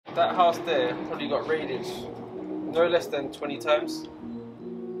That house there probably got raided no less than 20 times.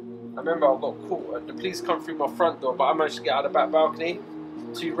 I remember I got caught. The police come through my front door, but I managed to get out of the back balcony.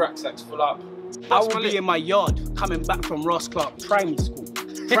 2 rucksacks full up. I will be in my yard coming back from Ross Clark Primary School.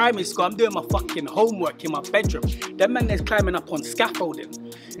 Primary school, I'm doing my fucking homework in my bedroom. Them men is climbing up on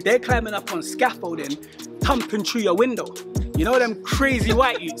scaffolding. They're climbing up on scaffolding, thumping through your window. You know them crazy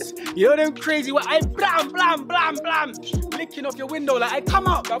white youths? You know them crazy white, I blam, blam, blam, blam, licking off your window like, I come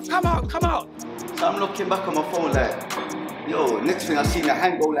out, bruv, come out, come out. So I'm looking back on my phone like, yo, next thing I see the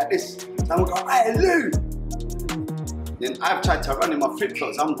hand go like this. So I'm going, hey, Lou! Then I've tried to run in my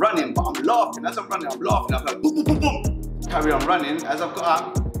flip-flops. I'm running, but I'm laughing. As I'm running, I'm laughing. I'm like, boom, boom, boom, boom. Carry on running. As I've got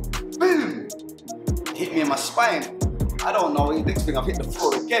up, boom! Hit me in my spine. I don't know. Next thing I've hit the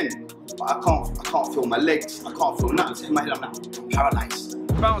floor again. But I can't feel my legs. I can't feel nothing. So in my head, I'm like, paralyzed.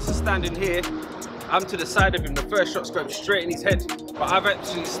 Bouncer standing here. I'm to the side of him. The first shot's going straight in his head. But I've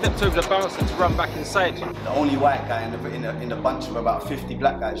actually stepped over the bouncer to run back inside. The only white guy in the bunch of about 50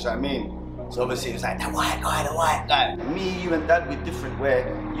 black guys, you know what I mean? So obviously it was like, the white guy. Me, you and Dad were different, where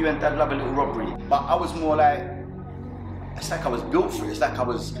you and Dad love a little robbery. But I was more like, it's like I was built for it. It's like I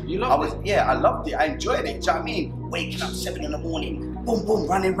was, yeah, I loved it. I enjoyed it, do you know what I mean? Waking up 7 in the morning, boom, boom,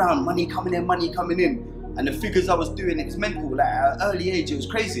 running around, money coming in. And the figures I was doing, it was mental. Like at an early age, it was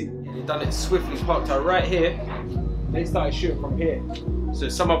crazy. They done it swiftly, parked her right here. They started shooting from here. So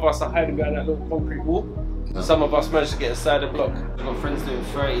some of us are hiding behind that little concrete wall. Some of us managed to get inside the block. I've got friends doing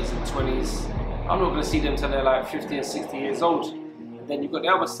 30s and 20s. I'm not going to see them till they're like 50 and 60 years old. And then you've got the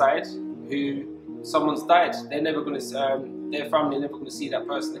other side, who someone's died. They're never going to, their family are never going to see that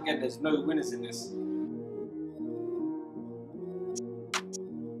person again. There's no winners in this.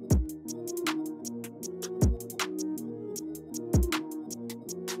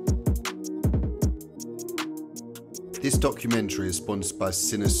 This documentary is sponsored by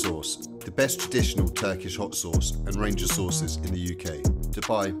Sinner Sauce, the best traditional Turkish hot sauce and range of sauces in the UK. To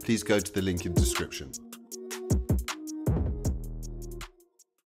buy, please go to the link in the description.